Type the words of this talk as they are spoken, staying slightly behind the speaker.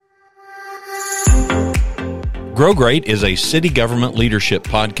Grow Great is a city government leadership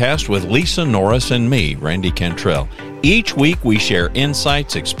podcast with Lisa Norris and me, Randy Cantrell. Each week we share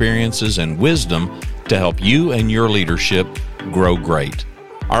insights, experiences, and wisdom to help you and your leadership grow great.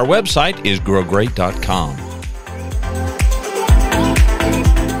 Our website is growgreat.com.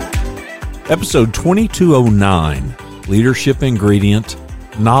 Episode 2209, Leadership Ingredient,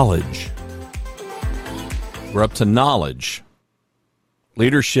 Knowledge. We're up to knowledge.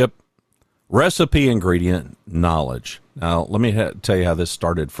 Leadership recipe ingredient, knowledge. Now, let me tell you how this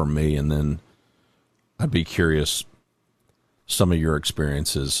started for me, and then I'd be curious some of your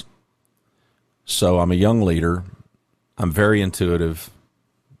experiences. So I'm a young leader. I'm very intuitive,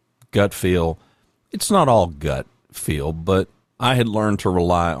 gut feel. It's not all gut feel, but I had learned to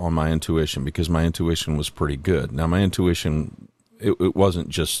rely on my intuition because my intuition was pretty good. Now, my intuition, it wasn't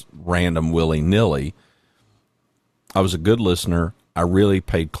just random willy-nilly. I was a good listener. I really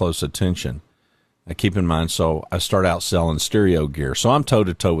paid close attention. Now, keep in mind, so I start out selling stereo gear. So I'm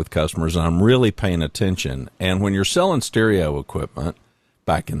toe-to-toe with customers, and I'm really paying attention. And when you're selling stereo equipment,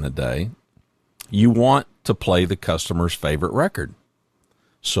 back in the day, you want to play the customer's favorite record.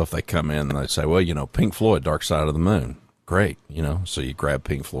 So if they come in and they say, well, you know, Pink Floyd, Dark Side of the Moon. Great, you know. So you grab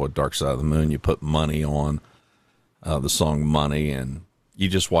Pink Floyd, Dark Side of the Moon, you put Money on, the song Money, and you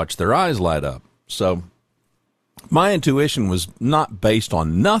just watch their eyes light up. So my intuition was not based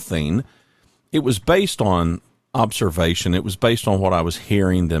on nothing. It was based on observation. It was based on what I was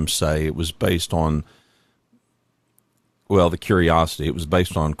hearing them say. It was based on, well, the curiosity. It was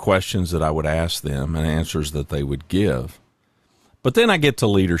based on questions that I would ask them and answers that they would give. But then I get to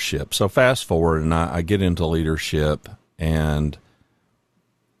leadership. So fast forward, and I get into leadership, and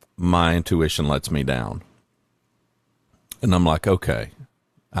my intuition lets me down. And I'm like, okay,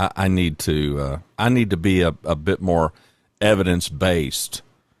 I need to be a bit more evidence-based.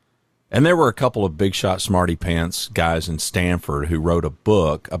 And there were a couple of big shot smarty pants guys in Stanford who wrote a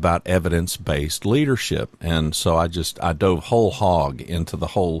book about evidence-based leadership. And so I dove whole hog into the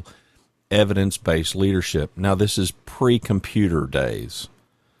whole evidence-based leadership. Now, this is pre-computer days.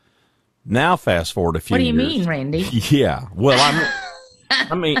 Now, fast forward a few years. What do you mean, Randy? Yeah. Well,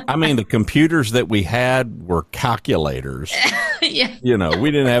 I mean, the computers that we had were calculators. Yeah. You know, we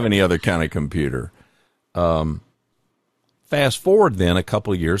didn't have any other kind of computer. Fast forward then a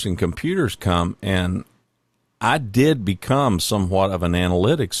couple of years and computers come, and I did become somewhat of an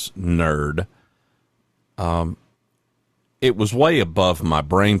analytics nerd. It was way above my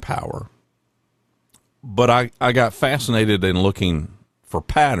brain power, but I got fascinated in looking for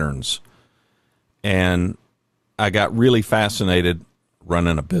patterns, and I got really fascinated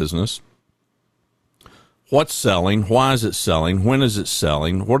running a business. What's selling? Why is it selling? When is it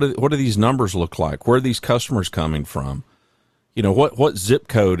selling? What do these numbers look like? Where are these customers coming from? You know, what zip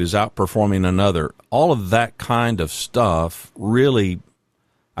code is outperforming another? All of that kind of stuff really,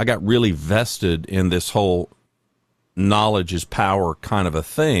 I got really vested in this whole knowledge is power kind of a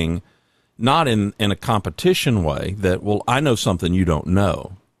thing, not in a competition way that, well, I know something you don't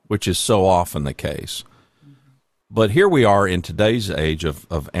know, which is so often the case. But here we are in today's age of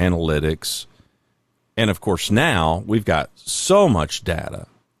analytics. And of course, now we've got so much data.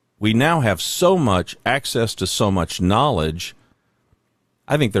 We now have so much access to so much knowledge.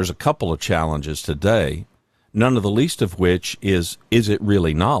 I think there's a couple of challenges today, none of the least of which is it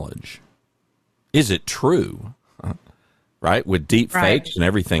really knowledge? Is it true? Right? With deep fakes and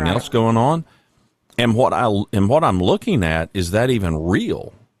everything else going on. And what I'm looking at, is that even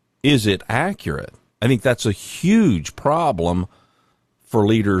real? Is it accurate? I think that's a huge problem for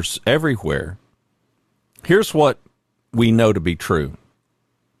leaders everywhere. Here's what we know to be true.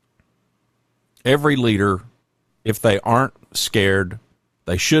 Every leader, if they aren't scared,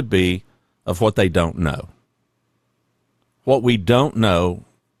 they should be of what they don't know. What we don't know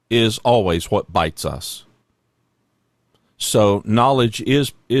is always what bites us. So knowledge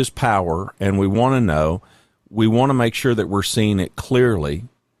is power, and we want to know. We want to make sure that we're seeing it clearly,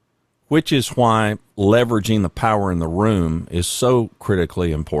 which is why leveraging the power in the room is so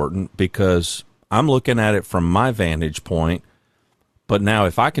critically important, because I'm looking at it from my vantage point. But now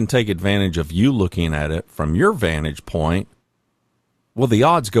if I can take advantage of you looking at it from your vantage point, well, the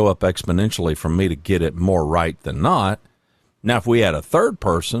odds go up exponentially for me to get it more right than not. Now, if we had a third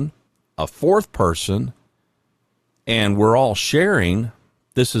person, a fourth person, and we're all sharing,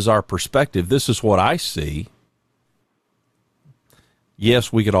 this is our perspective, this is what I see,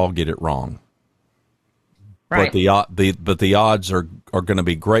 yes, we could all get it wrong. Right. But the odds are going to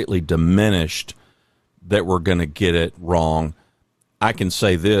be greatly diminished that we're going to get it wrong. I can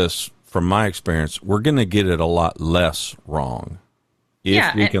say this from my experience, we're going to get it a lot less wrong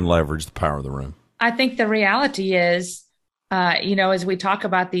if we can leverage the power of the room. I think the reality is, as we talk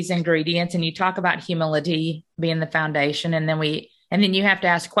about these ingredients and you talk about humility being the foundation, and then you have to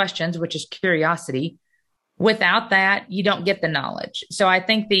ask questions, which is curiosity. Without that, you don't get the knowledge. So I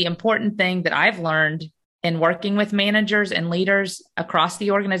think the important thing that I've learned in working with managers and leaders across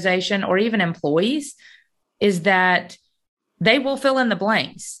the organization or even employees is that they will fill in the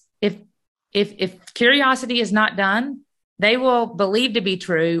blanks. If curiosity is not done, they will believe to be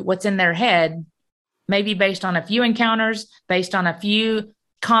true what's in their head, maybe based on a few encounters, based on a few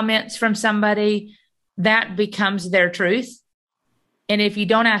comments from somebody, that becomes their truth. And if you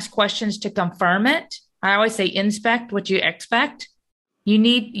don't ask questions to confirm it, I always say inspect what you expect. You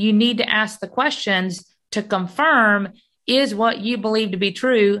need to ask the questions to confirm, is what you believe to be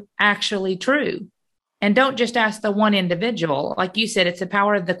true actually true? And don't just ask the one individual. Like you said, it's the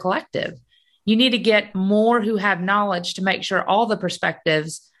power of the collective. You need to get more who have knowledge to make sure all the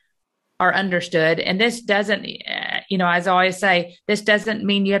perspectives are understood. And this doesn't, as I always say, this doesn't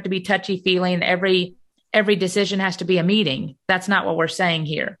mean you have to be touchy-feely and every decision has to be a meeting. That's not what we're saying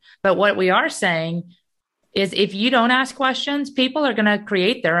here. But what we are saying is if you don't ask questions, people are going to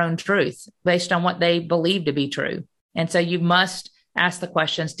create their own truth based on what they believe to be true. And so you must ask the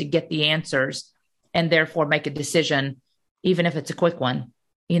questions to get the answers and therefore make a decision, even if it's a quick one,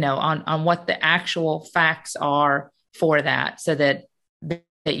 on what the actual facts are for that, so that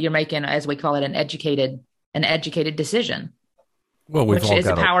you're making, as we call it, an educated decision. Well, which is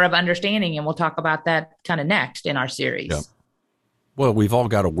the power of understanding, and we'll talk about that kind of next in our series. Yeah. Well, we've all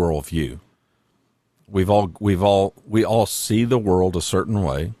got a worldview. We all see the world a certain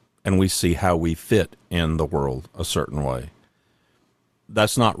way, and we see how we fit in the world a certain way.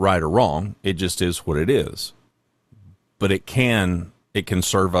 That's not right or wrong. It just is what it is. But it can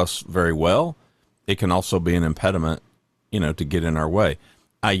serve us very well. It can also be an impediment, to get in our way.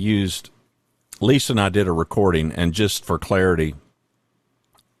 Lisa and I did a recording, and just for clarity,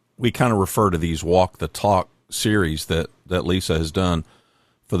 we kind of refer to these Walk the Talk series that Lisa has done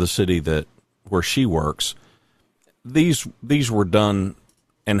for the city where she works. These were done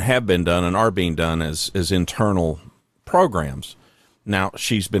and have been done and are being done as internal programs. Now,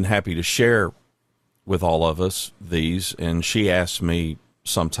 she's been happy to share with all of us these, and she asked me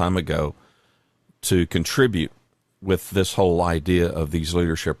some time ago to contribute with this whole idea of these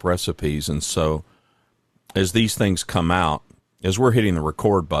leadership recipes. And so as these things come out, as we're hitting the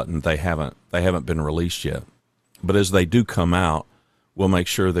record button, they haven't been released yet. But as they do come out, we'll make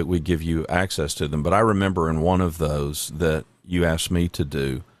sure that we give you access to them. But I remember in one of those that you asked me to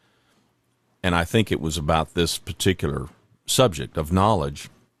do, and I think it was about this particular subject of knowledge.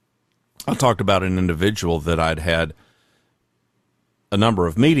 I talked about an individual that I'd had a number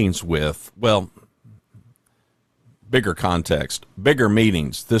of meetings with. Well, bigger context, bigger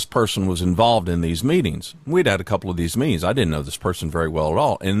meetings. This person was involved in these meetings. We'd had a couple of these meetings. I didn't know this person very well at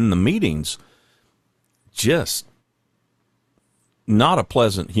all. And in the meetings, just not a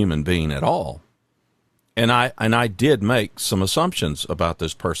pleasant human being at all. And I did make some assumptions about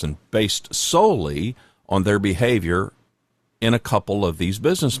this person based solely on their behavior in a couple of these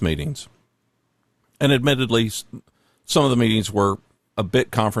business meetings. And admittedly, some of the meetings were a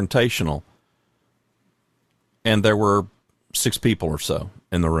bit confrontational. And there were 6 people or so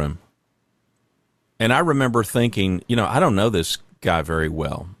in the room. And I remember thinking, I don't know this guy very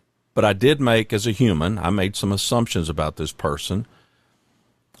well, but I did as a human, I made some assumptions about this person.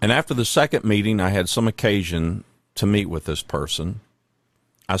 And after the second meeting, I had some occasion to meet with this person.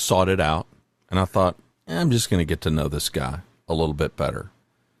 I sought it out, and I thought, I'm just going to get to know this guy a little bit better.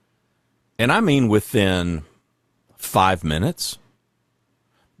 And I mean within 5 minutes,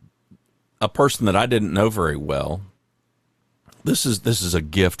 a person that I didn't know very well. This is a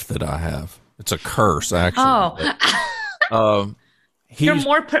gift that I have. It's a curse, actually. Oh, you're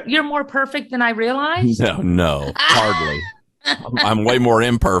more perfect than I realized. No, hardly. I'm way more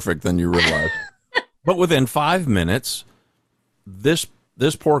imperfect than you realize. But within 5 minutes, this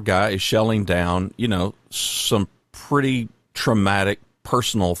poor guy is shelling down, some pretty traumatic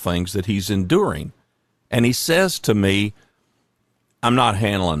personal things that he's enduring, and he says to me, "I'm not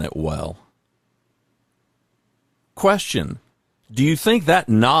handling it well." Question: do you think that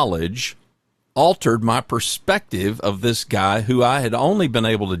knowledge altered my perspective of this guy who I had only been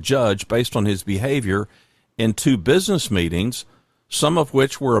able to judge based on his behavior in 2 business meetings, some of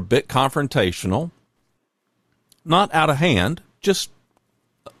which were a bit confrontational, not out of hand, just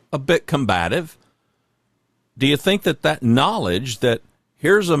a bit combative? Do you think that knowledge, that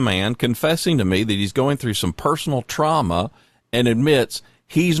here's a man confessing to me that he's going through some personal trauma and admits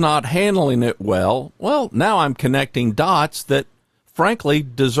he's not handling it well, now I'm connecting dots that frankly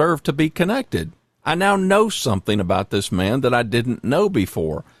deserve to be connected. I now know something about this man that I didn't know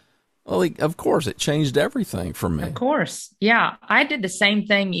before. Well, of course, it changed everything for me. Of course. Yeah. I did the same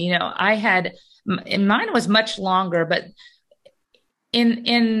thing. And mine was much longer, but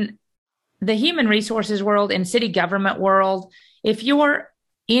in the human resources world, in city government world, if you're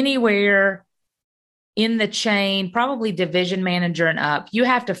anywhere in the chain, probably division manager and up, you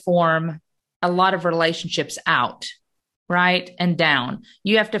have to form a lot of relationships out, right? And down.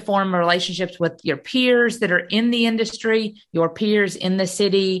 You have to form relationships with your peers that are in the industry, your peers in the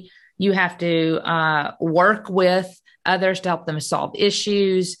city. You have to work with others to help them solve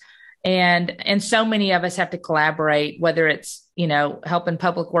issues. And so many of us have to collaborate, whether it's, helping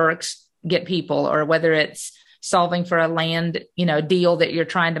public works get people, or whether it's solving for a land, deal that you're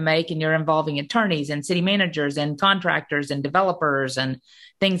trying to make, and you're involving attorneys and city managers and contractors and developers and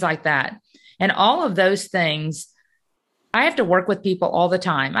things like that. And all of those things, I have to work with people all the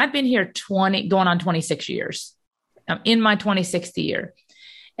time. I've been here going on 26 years. I'm in my 26th year.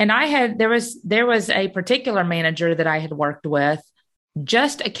 And there was a particular manager that I had worked with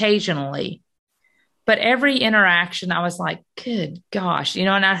just occasionally, but every interaction I was like, good gosh, and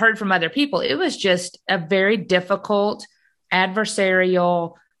I heard from other people, it was just a very difficult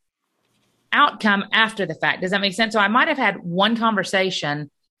adversarial outcome after the fact. Does that make sense? So I might have had one conversation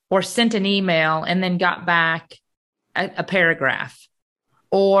or sent an email and then got back a paragraph,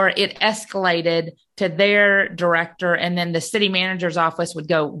 or it escalated to their director, and then the city manager's office would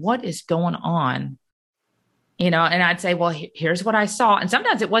go, what is going on? And I'd say, well, here's what I saw. And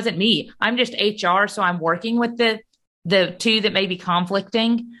sometimes it wasn't me. I'm just HR. So I'm working with the two that may be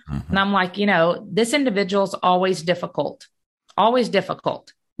conflicting. Mm-hmm. And I'm like, this individual's always difficult.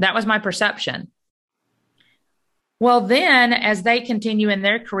 That was my perception. Well, then as they continue in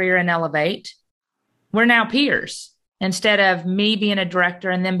their career and elevate, we're now peers instead of me being a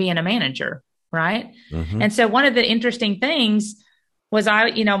director and them being a manager. Right. Mm-hmm. And so one of the interesting things was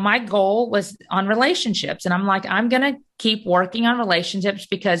my goal was on relationships. And I'm like, I'm going to keep working on relationships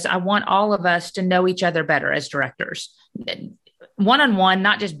because I want all of us to know each other better as directors, one-on-one,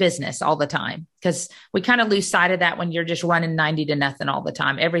 not just business all the time, because we kind of lose sight of that when you're just running 90-0 all the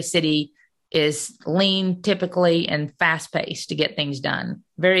time. Every city is lean typically and fast paced to get things done,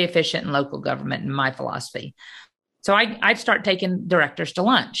 very efficient in local government in my philosophy. So I'd start taking directors to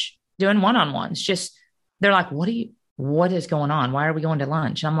lunch, doing one-on-ones. Just, they're like, what is going on? Why are we going to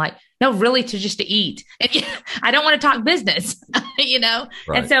lunch? And I'm like, no, really, just to eat. And I don't want to talk business, Right.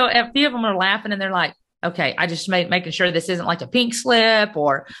 And so a few of them are laughing and they're like, okay, I just making sure this isn't like a pink slip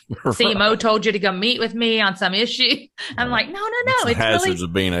or CMO told you to come meet with me on some issue. I'm like, no. It's hazards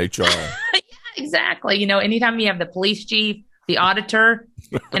of being HR. Yeah, exactly. Anytime you have the police chief, the auditor,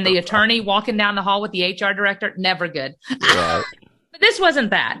 and the attorney walking down the hall with the HR director, never good. Right. But this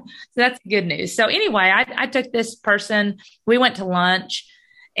wasn't that. So that's good news. So anyway, I took this person, we went to lunch,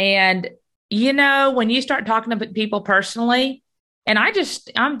 and when you start talking to people personally, and I'm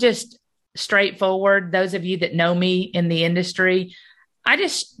just straightforward. Those of you that know me in the industry, I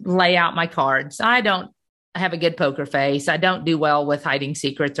just lay out my cards. I don't have a good poker face. I don't do well with hiding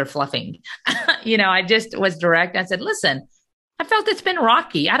secrets or fluffing. I just was direct. I said, listen, I felt it's been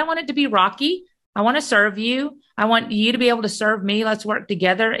rocky. I don't want it to be rocky. I want to serve you. I want you to be able to serve me. Let's work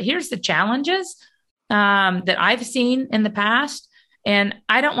together. Here's the challenges that I've seen in the past. And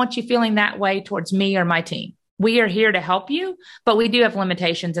I don't want you feeling that way towards me or my team. We are here to help you, but we do have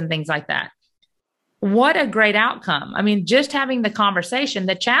limitations and things like that. What a great outcome. I mean, just having the conversation,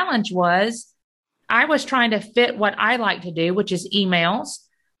 the challenge was I was trying to fit what I like to do, which is emails,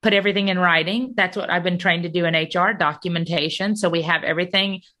 put everything in writing. That's what I've been trained to do in HR, documentation. So we have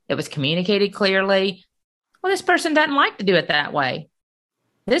everything that was communicated clearly. Well, this person doesn't like to do it that way.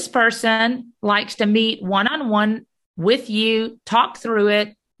 This person likes to meet one-on-one with you, talk through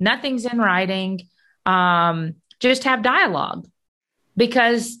it. Nothing's in writing. Just have dialogue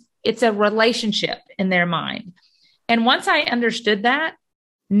because it's a relationship in their mind. And once I understood that,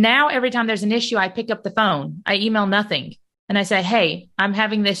 now every time there's an issue, I pick up the phone, I email nothing. And I say, hey, I'm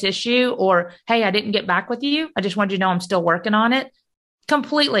having this issue, or, hey, I didn't get back with you. I just wanted you to know I'm still working on it.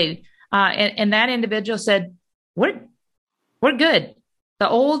 Completely. And that individual said, we're good. The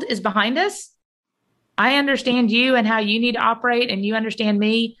old is behind us. I understand you and how you need to operate, and you understand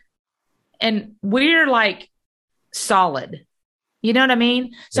me. And we're like solid. You know what I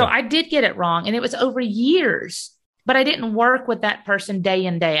mean? So I did get it wrong, and it was over years, but I didn't work with that person day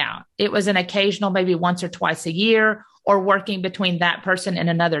in, day out. It was an occasional, maybe once or twice a year, or working between that person and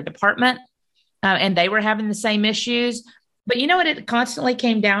another department. And they were having the same issues. But you know what it constantly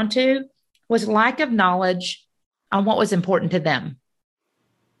came down to was lack of knowledge on what was important to them.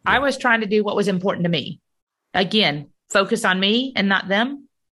 I was trying to do what was important to me. Again, focus on me and not them.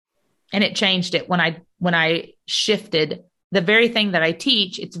 And it changed it when I shifted the very thing that I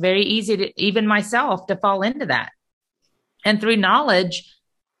teach. It's very easy to even myself to fall into that. And through knowledge,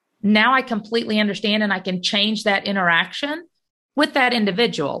 now I completely understand and I can change that interaction with that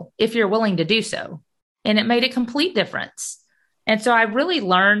individual if you're willing to do so. And it made a complete difference. And so I really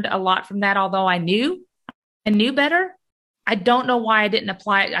learned a lot from that. Although I knew better, I don't know why I didn't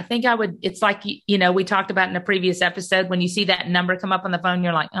apply it. I think I would. It's like, we talked about in a previous episode, when you see that number come up on the phone,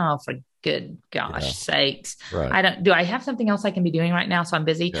 you're like, oh, for good gosh sakes. Right. Do I have something else I can be doing right now? So I'm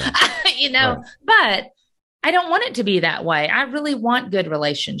busy, right. But I don't want it to be that way. I really want good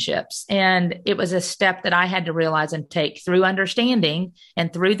relationships. And it was a step that I had to realize and take through understanding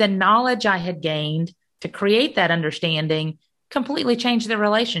and through the knowledge I had gained to create that understanding, completely change the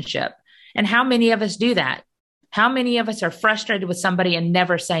relationship. And how many of us do that? How many of us are frustrated with somebody and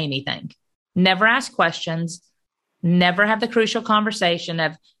never say anything, never ask questions, never have the crucial conversation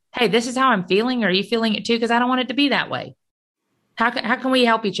of, hey, this is how I'm feeling. Are you feeling it too? Because I don't want it to be that way. How can we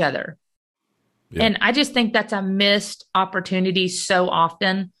help each other? Yeah. And I just think that's a missed opportunity so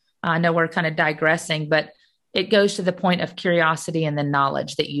often. I know we're kind of digressing, but it goes to the point of curiosity and the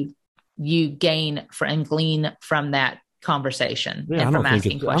knowledge that you gain and glean from that conversation and from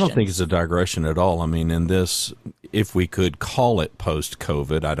asking questions. I don't think it's a digression at all. I mean, in this, if we could call it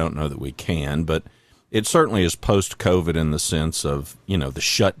post-COVID, I don't know that we can, but it certainly is post-COVID in the sense of, the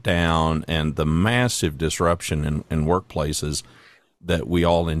shutdown and the massive disruption in workplaces that we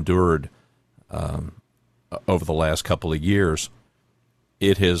all endured over the last couple of years.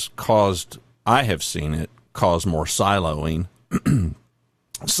 It has caused, I have seen it cause more siloing,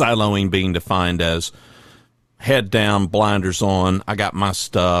 siloing being defined as head down, blinders on, I got my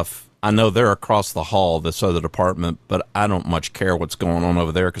stuff. I know they're across the hall, this other department, but I don't much care what's going on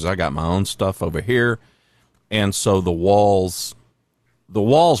over there because I got my own stuff over here. And so the walls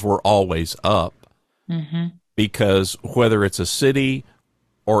were always up because whether it's a city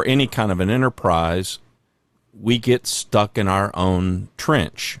or any kind of an enterprise, we get stuck in our own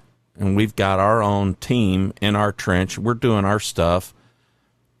trench. And we've got our own team in our trench. We're doing our stuff.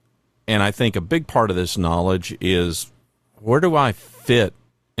 And I think a big part of this knowledge is, where do I fit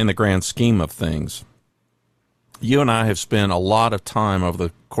in the grand scheme of things? You and I have spent a lot of time over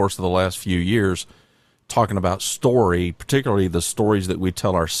the course of the last few years talking about story, particularly the stories that we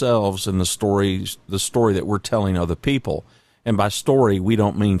tell ourselves and the story that we're telling other people. And by story, we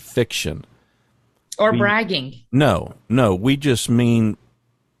don't mean fiction. Or bragging. No, we just mean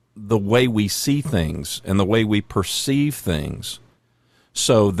the way we see things and the way we perceive things.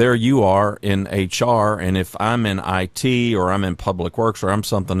 So there you are in HR, and if I'm in IT or I'm in public works or I'm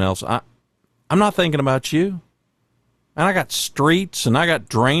something else, I'm not thinking about you. And I got streets and I got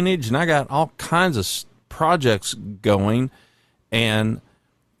drainage and I got all kinds of projects going, and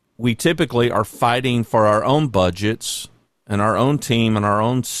we typically are fighting for our own budgets and our own team and our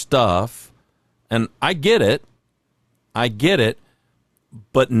own stuff. And I get it,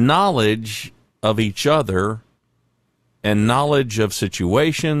 but knowledge of each other and knowledge of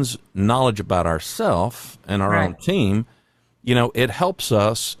situations, knowledge about ourselves and our own team, it helps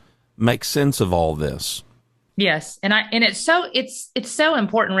us make sense of all this. Yes. And it's so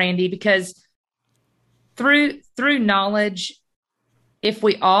important, Randy, because through knowledge, if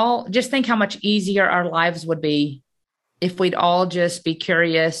we all just think how much easier our lives would be if we'd all just be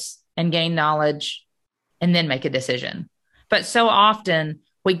curious and gain knowledge and then make a decision. But so often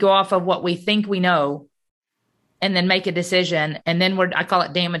we go off of what we think we know and then make a decision. And then I call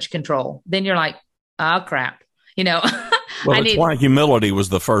it damage control. Then you're like, oh crap, Well, that's why humility was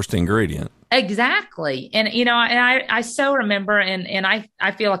the first ingredient. Exactly. And, I so remember, and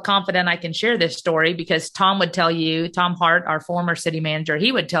I feel confident I can share this story because Tom Hart, our former city manager,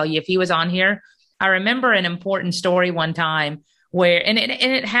 he would tell you if he was on here. I remember an important story one time where, and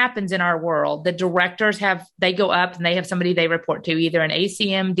it happens in our world, the directors they go up and they have somebody they report to, either an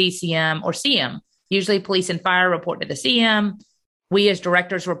ACM, DCM, or CM. Usually police and fire report to the CM. We as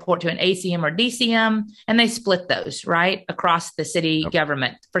directors report to an ACM or DCM, and they split those right across the city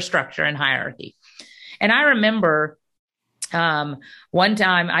government for structure and hierarchy. And I remember one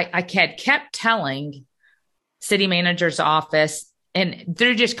time I had kept telling city manager's office, and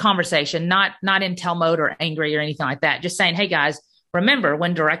through just conversation, not in tell mode or angry or anything like that, just saying, hey guys, remember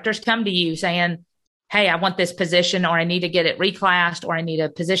when directors come to you saying, hey, I want this position, or I need to get it reclassed, or I need a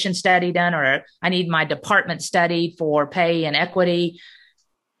position study done, or I need my department studied for pay and equity.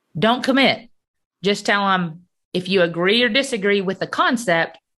 Don't commit. Just tell them if you agree or disagree with the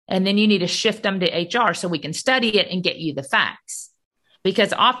concept, and then you need to shift them to HR so we can study it and get you the facts.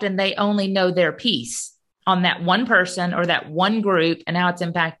 because often they only know their piece on that one person or that one group and how it's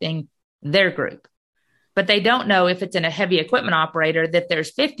impacting their group. But they don't know if it's in a heavy equipment operator that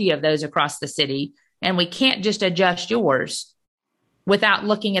there's 50 of those across the city, and we can't just adjust yours without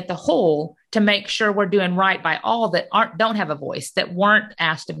looking at the whole to make sure we're doing right by all that don't have a voice, that weren't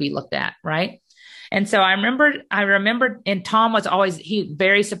asked to be looked at, right? And so I remember, and Tom was always, he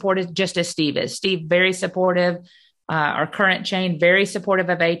very supportive, just as Steve is. Steve, very supportive. Our current chain, very supportive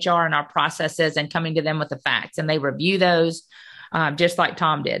of HR and our processes and coming to them with the facts. And they review those just like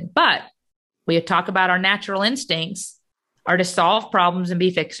Tom did. But we talk about our natural instincts are to solve problems and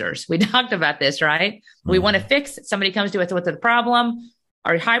be fixers. We talked about this, right? Mm-hmm. We want to fix it. Somebody comes to us with a problem.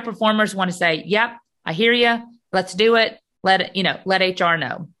 Our high performers want to say, yep, I hear you. Let's do it. Let HR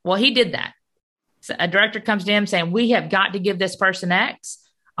know. Well, he did that. So a director comes to him saying, we have got to give this person X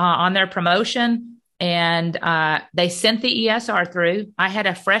on their promotion. And they sent the ESR through. I had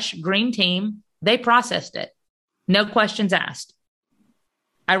a fresh green team. They processed it. No questions asked.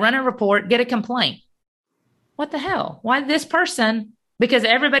 I run a report, get a complaint. What the hell? Why this person? Because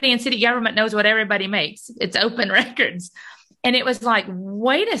everybody in city government knows what everybody makes. It's open records. And it was like,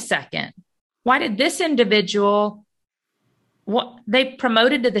 wait a second. Why did this individual, they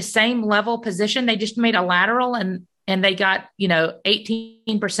promoted to the same level position? They just made a lateral and they got,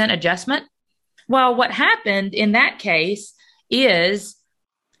 18% adjustment. Well, what happened in that case is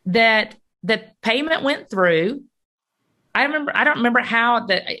that the payment went through. I don't remember how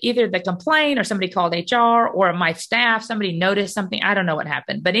either the complaint or somebody called HR or my staff, somebody noticed something. I don't know what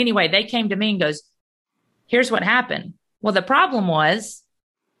happened. But anyway, they came to me and goes, here's what happened. Well, the problem was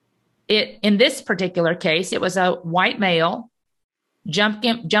in this particular case, it was a white male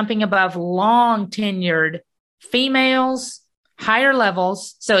jumping above long tenured females, higher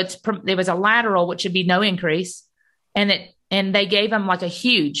levels. So it was a lateral, which should be no increase. And they gave them like a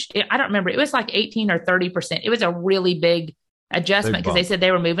huge, I don't remember, it was like 18 or 30%. It was a really big adjustment because they said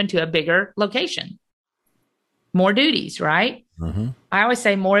they were moving to a bigger location. More duties, right? Mm-hmm. I always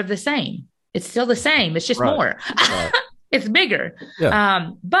say more of the same. It's still the same. It's just more. Right. It's bigger.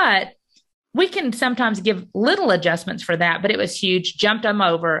 Yeah. But we can sometimes give little adjustments for that, but it was huge. Jumped them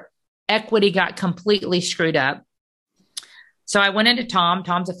over. Equity got completely screwed up. So I went into Tom.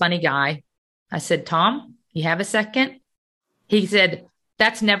 Tom's a funny guy. I said, Tom, you have a second? He said,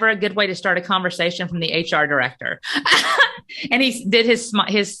 that's never a good way to start a conversation from the HR director. And he did his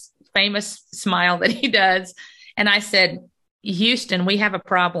famous smile that he does. And I said, Houston, we have a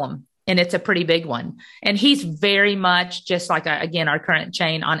problem, and it's a pretty big one. And he's very much just like, again, our current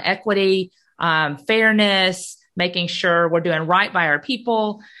chain on equity, fairness, making sure we're doing right by our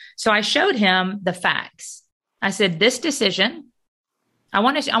people. So I showed him the facts. I said, this decision, I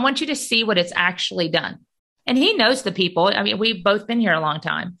want you to see what it's actually done. And he knows the people. I mean, we've both been here a long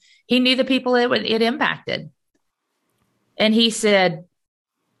time. He knew the people it impacted. And he said,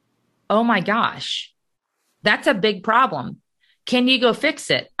 oh my gosh, that's a big problem. Can you go fix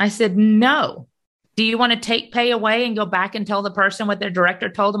it? I said, no. Do you want to take pay away and go back and tell the person what their director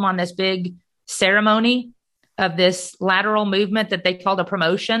told them on this big ceremony of this lateral movement that they called a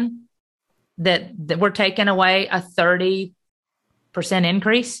promotion, that we're taking away a 30%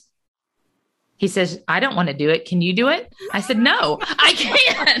 increase? He says, I don't want to do it. Can you do it? I said, no, I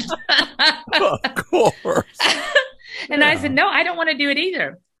can't. Of course. And I said, no, I don't want to do it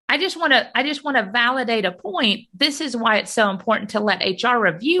either. I just want to validate a point. This is why it's so important to let HR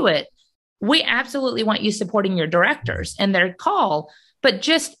review it. We absolutely want you supporting your directors and their call, but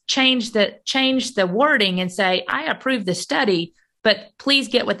just change the wording and say, I approve the study, but please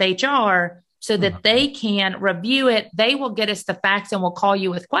get with HR so that they can review it. They will get us the facts and we'll call you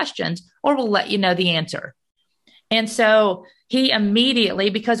with questions, or we'll let you know the answer. And so he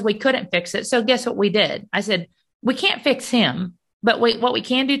immediately, because we couldn't fix it. So guess what we did? I said, we can't fix him, but what we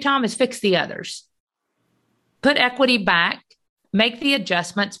can do, Tom, is fix the others. Put equity back, make the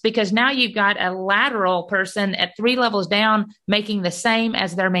adjustments, because now you've got a lateral person at 3 levels down making the same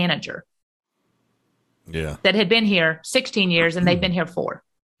as their manager. Yeah. That had been here 16 years and they've been here 4.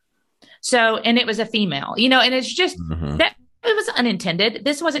 So, and it was a female, and it's just that it was unintended.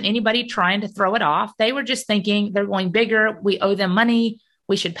 This wasn't anybody trying to throw it off. They were just thinking they're going bigger. We owe them money.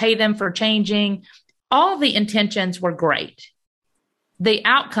 We should pay them for changing. All the intentions were great. The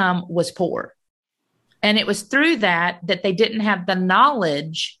outcome was poor. And it was through that they didn't have the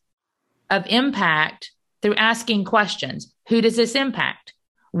knowledge of impact through asking questions. Who does this impact?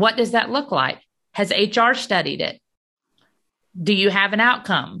 What does that look like? Has HR studied it? Do you have an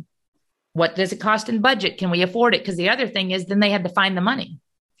outcome? What does it cost in budget? Can we afford it? Because the other thing is then they had to find the money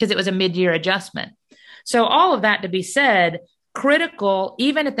because it was a mid-year adjustment. So all of that to be said, critical,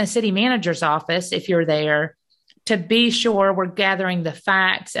 even at the city manager's office, if you're there, to be sure we're gathering the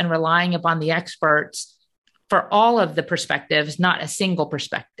facts and relying upon the experts for all of the perspectives, not a single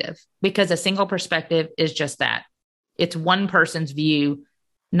perspective, because a single perspective is just that. It's one person's view,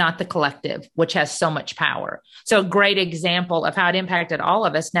 not the collective, which has so much power. So a great example of how it impacted all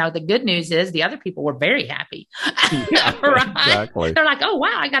of us. Now, the good news is the other people were very happy. Yeah, right? exactly. They're like, oh,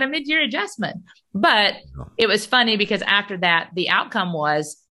 wow, I got a mid-year adjustment. But it was funny because after that, the outcome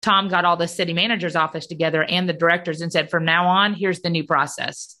was Tom got all the city manager's office together and the directors and said, from now on, here's the new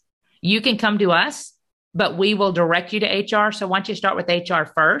process. You can come to us, but we will direct you to HR. So why don't you start with HR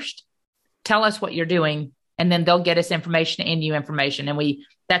first? Tell us what you're doing, and then they'll get us information and new information. And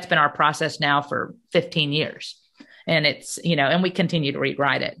that's been our process now for 15 years. And it's, and we continue to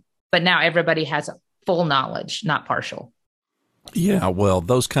rewrite it. But now everybody has full knowledge, not partial. Yeah, well,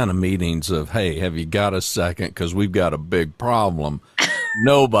 those kind of meetings of, hey, have you got a second? Because we've got a big problem.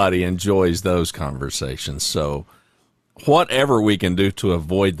 Nobody enjoys those conversations. So whatever we can do to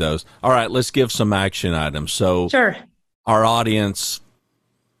avoid those. All right, let's give some action items. So sure. Our audience,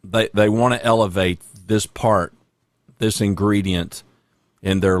 they want to elevate this part, this ingredient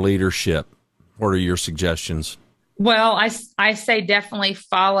in their leadership. What are your suggestions? Well, I say definitely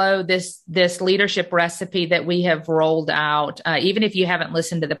follow this leadership recipe that we have rolled out. Even if you haven't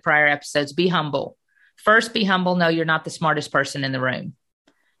listened to the prior episodes, be humble. First, be humble. Know you're not the smartest person in the room.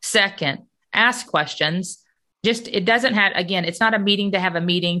 Second, ask questions. It doesn't have, again, it's not a meeting to have a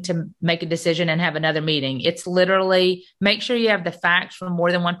meeting to make a decision and have another meeting. It's literally make sure you have the facts from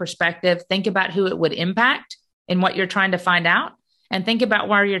more than one perspective. Think about who it would impact and what you're trying to find out, and think about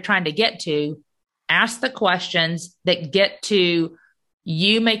where you're trying to get to. Ask the questions that get to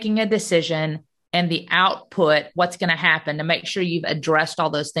you making a decision and the output, what's going to happen, to make sure you've addressed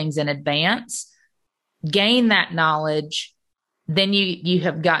all those things in advance. Gain that knowledge. Then you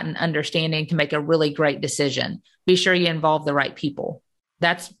have gotten understanding to make a really great decision. Be sure you involve the right people.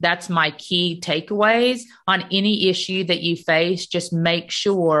 That's my key takeaways on any issue that you face. Just make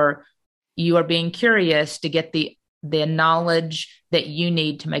sure you are being curious to get the knowledge that you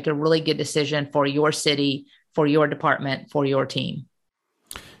need to make a really good decision for your city, for your department, for your team.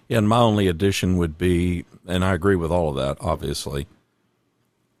 Yeah, and my only addition would be, and I agree with all of that, obviously,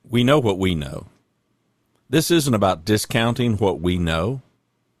 we know what we know. This isn't about discounting what we know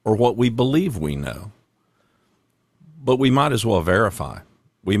or what we believe we know, but we might as well verify.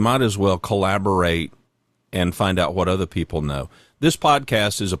 We might as well collaborate and find out what other people know. This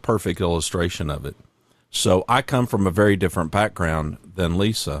podcast is a perfect illustration of it. So I come from a very different background than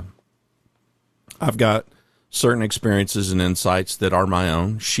Lisa. I've got certain experiences and insights that are my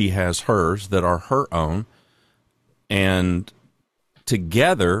own. She has hers that are her own. And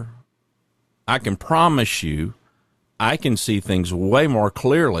together, I can promise you, I can see things way more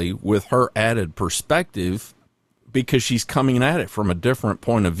clearly with her added perspective because she's coming at it from a different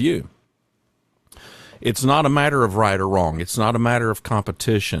point of view. It's not a matter of right or wrong. It's not a matter of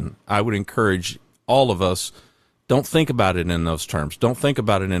competition. I would encourage all of us, don't think about it in those terms. Don't think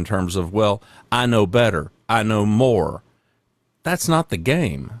about it in terms of, well, I know better, I know more. That's not the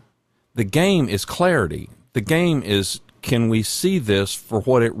game. The game is clarity. The game is, can we see this for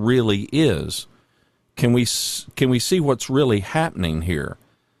what it really is? Can we see what's really happening here?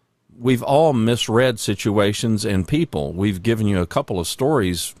 We've all misread situations and people. We've given you a couple of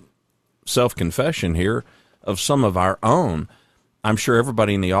stories, self-confession here, of some of our own. I'm sure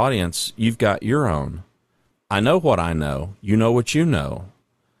everybody in the audience, you've got your own. I know what I know. You know what you know.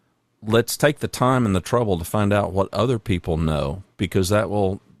 Let's take the time and the trouble to find out what other people know, because that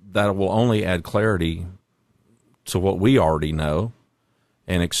will only add clarity to what we already know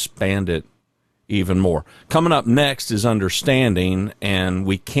and expand it even more. Coming up next is understanding, and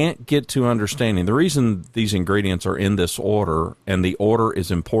we can't get to understanding. The reason these ingredients are in this order, and the order is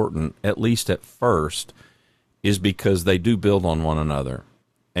important, at least at first, is because they do build on one another,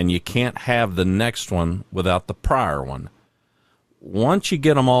 and you can't have the next one without the prior one. Once you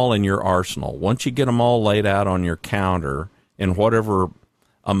get them all in your arsenal, once you get them all laid out on your counter in whatever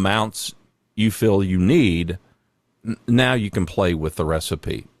amounts you feel you need, now you can play with the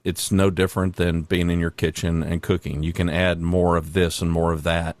recipe. It's no different than being in your kitchen and cooking. You can add more of this and more of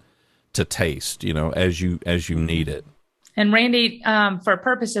that to taste, as you need it. And Randy, for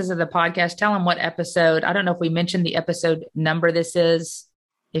purposes of the podcast, tell them what episode. I don't know if we mentioned the episode number this is,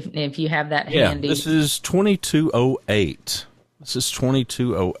 if you have that handy. This is 2208. This is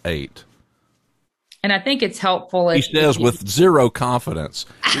 2208. And I think it's helpful. He says with zero confidence.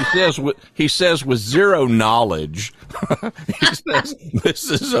 He says with zero knowledge. He says this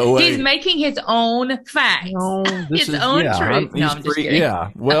is a way. He's making his own facts, No, his own truth. No, I'm just kidding.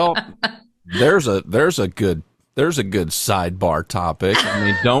 Yeah. Well, there's a good sidebar topic. I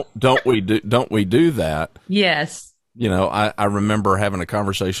mean, don't we do that? Yes. You know, I remember having a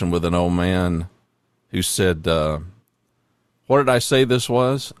conversation with an old man who said, "What did I say this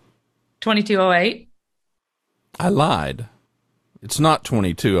was?" 2208. I lied. It's not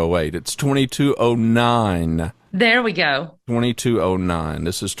 2208. It's 2209. There we go. 2209.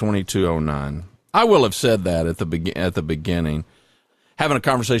 This is 2209. I will have said that at the beginning. Having a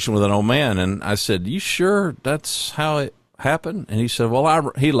conversation with an old man, and I said, "You sure that's how it happened?" And he said,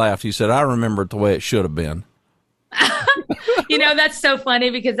 "Well, he laughed. He said, I remember it the way it should have been." You know, that's so funny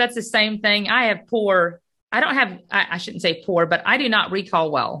because that's the same thing. I shouldn't say poor, but I do not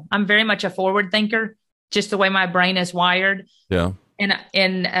recall well. I'm very much a forward thinker, just the way my brain is wired. Yeah. And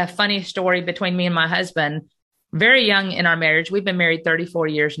in a funny story between me and my husband, very young in our marriage, we've been married 34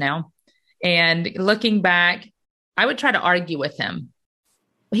 years now. And looking back, I would try to argue with him.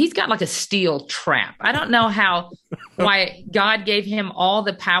 He's got like a steel trap. I don't know why God gave him all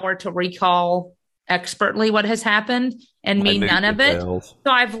the power to recall expertly what has happened and me none of it. So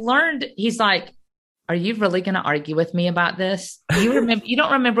I've learned, he's like, "Are you really going to argue with me about this? You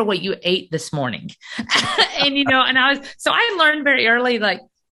don't remember what you ate this morning." And, you know, so I learned very early, like,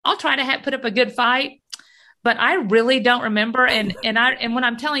 I'll try to put up a good fight, but I really don't remember. And when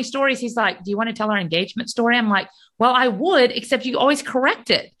I'm telling stories, he's like, "Do you want to tell our engagement story?" I'm like, "Well, I would, except you always correct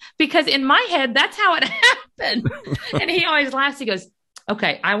it because in my head, that's how it happened." And he always laughs. He goes,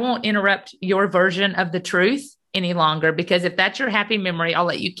 "Okay, I won't interrupt your version of the truth any longer because if that's your happy memory, I'll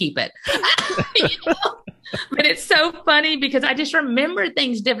let you keep it." You know? But it's so funny because I just remember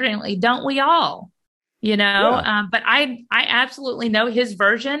things differently, don't we all? You know, yeah. But I absolutely know his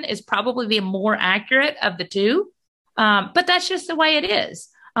version is probably the more accurate of the two. But that's just the way it is.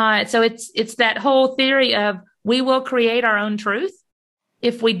 So it's that whole theory of we will create our own truth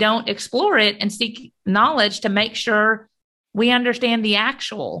if we don't explore it and seek knowledge to make sure we understand the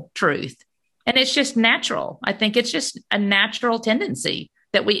actual truth. And it's just natural. I think it's just a natural tendency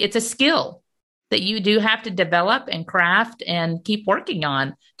that it's a skill that you do have to develop and craft and keep working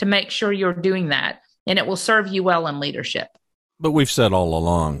on to make sure you're doing that. And it will serve you well in leadership. But we've said all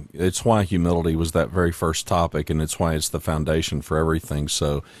along, it's why humility was that very first topic, and it's why it's the foundation for everything.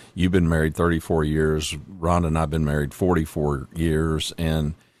 So you've been married 34 years. Rhonda and I have been married 44 years.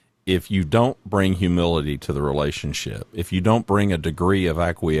 And if you don't bring humility to the relationship, if you don't bring a degree of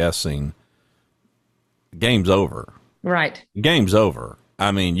acquiescing, game's over. Right. Game's over.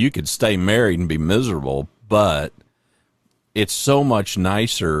 I mean, you could stay married and be miserable, but it's so much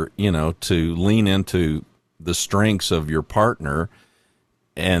nicer, you know, to lean into the strengths of your partner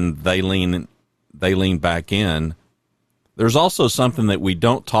and they lean back in. There's also something that we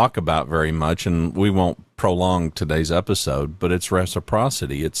don't talk about very much, and we won't prolong today's episode, but it's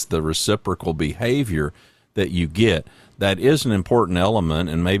reciprocity. It's the reciprocal behavior that you get. That is an important element,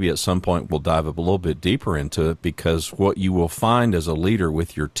 and maybe at some point we'll dive a little bit deeper into it, because what you will find as a leader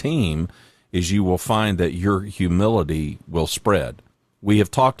with your team is you will find that your humility will spread. We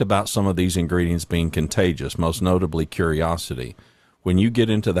have talked about some of these ingredients being contagious, most notably curiosity. When you get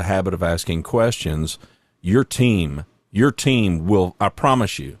into the habit of asking questions, your team will, I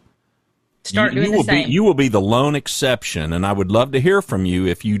promise you, start doing the same. You will be the lone exception, and I would love to hear from you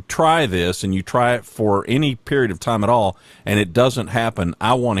if you try this and you try it for any period of time at all and it doesn't happen.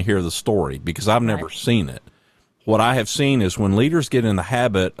 I want to hear the story because I've never seen it. What I have seen is when leaders get in the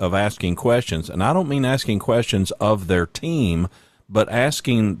habit of asking questions, and I don't mean asking questions of their team, but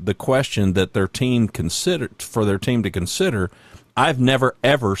asking the question that their team for their team to consider, I've never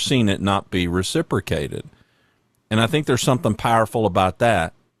ever seen it not be reciprocated. And I think there's something powerful about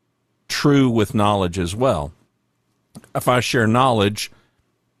that. True with knowledge as well. If I share knowledge,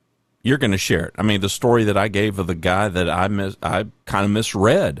 you're going to share it. I mean, the story that I gave of the guy that I kind of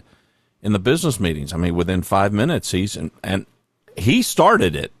misread in the business meetings. I mean, within 5 minutes, and he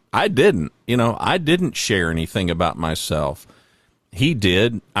started it. I didn't. You know, I didn't share anything about myself. He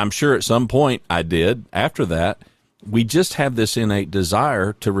did. I'm sure at some point I did. After that, we just have this innate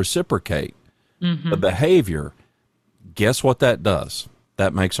desire to reciprocate the behavior. Guess what that does?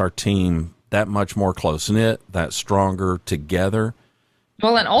 That makes our team that much more close-knit, that stronger together.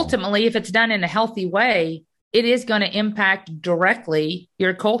 Well, and ultimately, if it's done in a healthy way, it is going to impact directly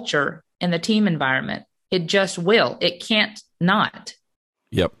your culture and the team environment. It just will. It can't not.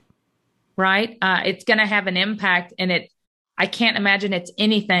 Yep. Right? It's going to have an impact, and I can't imagine it's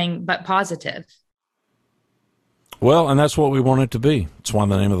anything but positive. Well, and that's what we want it to be. That's why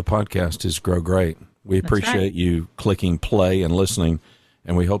the name of the podcast is Grow Great. We appreciate you clicking play and listening,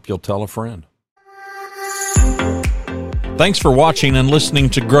 and we hope you'll tell a friend. Thanks for watching and listening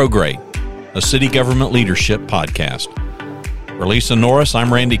to Grow Great, a city government leadership podcast. For Lisa Norris,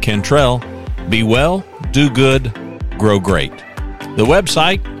 I'm Randy Cantrell. Be well, do good, grow great. The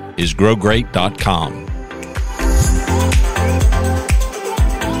website is growgreat.com.